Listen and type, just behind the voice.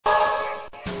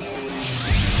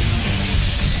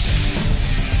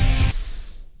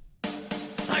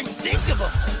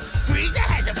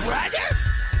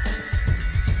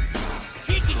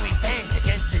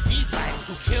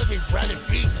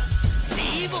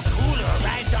powerful cooler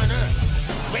arrives on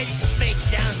Earth, ready to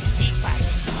face down the T-Fighter.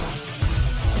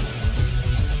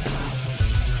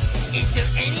 Is there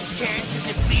any chance of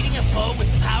defeating a foe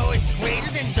with powers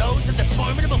greater than those of the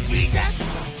formidable Frieza?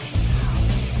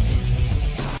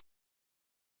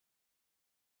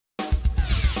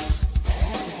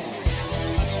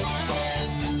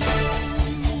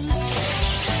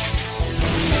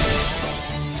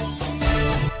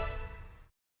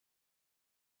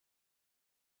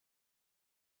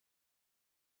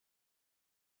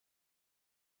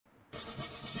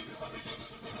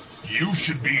 You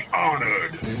should be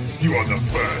honored. You are the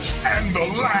first and the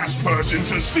last person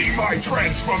to see my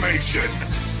transformation.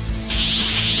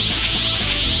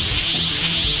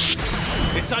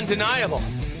 It's undeniable.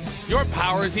 Your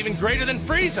power is even greater than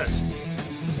Frieza's.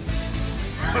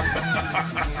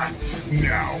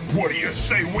 Now, what do you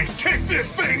say we kick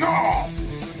this thing off?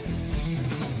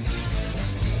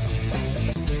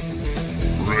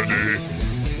 Ready,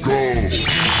 go.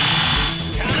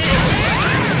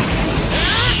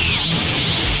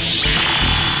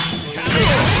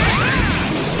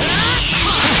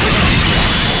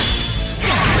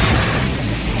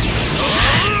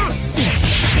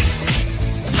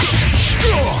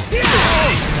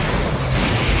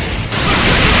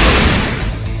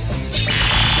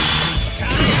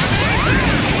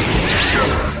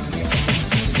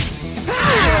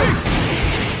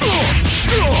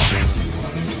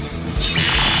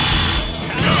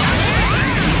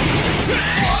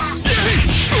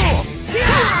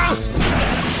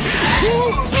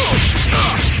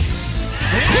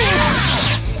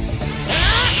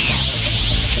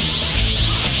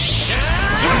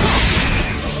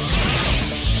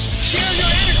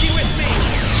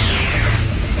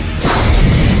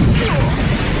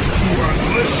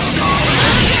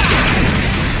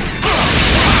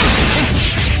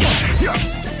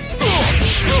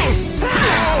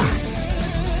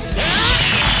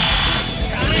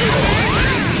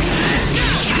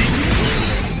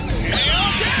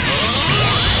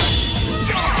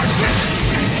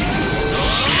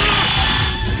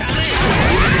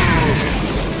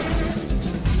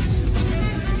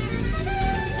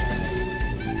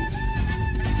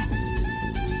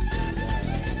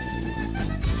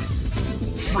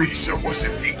 Frieza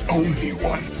wasn't the only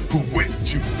one who went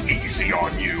too easy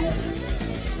on you.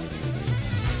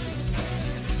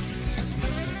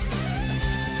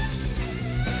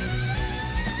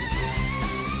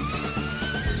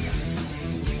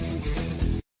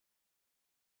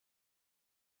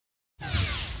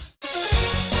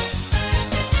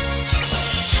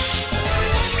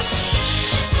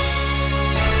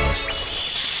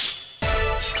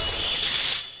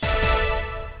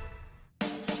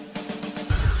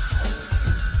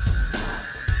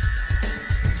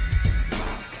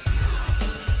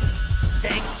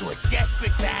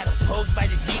 Desperate battle posed by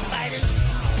the T-Fighters,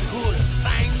 Cooler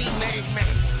finally met his match.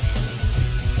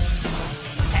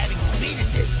 Having defeated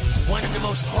this, one of the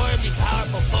most horribly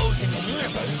powerful foes in the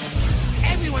universe,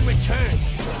 everyone returned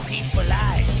to their peaceful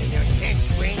lives in their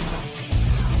intense reign.